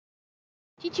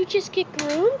Did you just get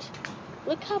groomed?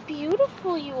 Look how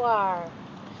beautiful you are.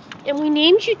 And we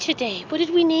named you today. What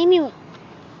did we name you?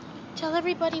 Tell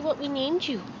everybody what we named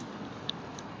you.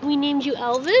 We named you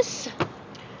Elvis.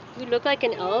 You look like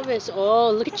an Elvis.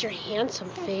 Oh, look at your handsome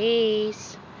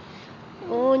face.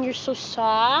 Oh, and you're so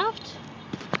soft.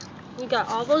 We got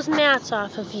all those gnats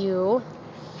off of you.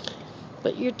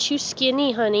 But you're too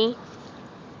skinny, honey.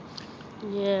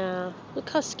 Yeah, look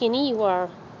how skinny you are.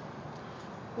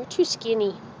 You're too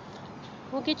skinny.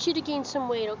 We'll get you to gain some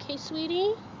weight, okay,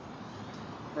 sweetie?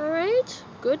 Alright?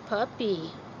 Good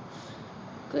puppy.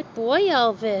 Good boy,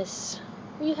 Elvis.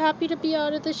 Are you happy to be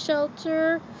out of the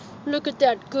shelter? Look at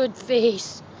that good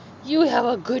face. You have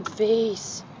a good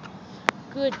face.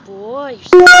 Good boy.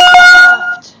 You're so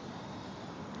soft.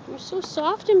 You're so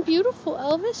soft and beautiful,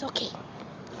 Elvis. Okay.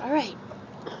 Alright.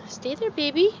 Stay there,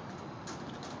 baby.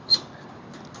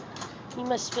 You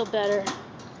must feel better.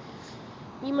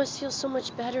 You must feel so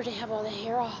much better to have all the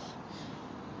hair off.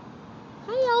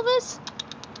 Hi, Elvis.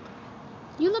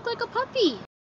 You look like a puppy.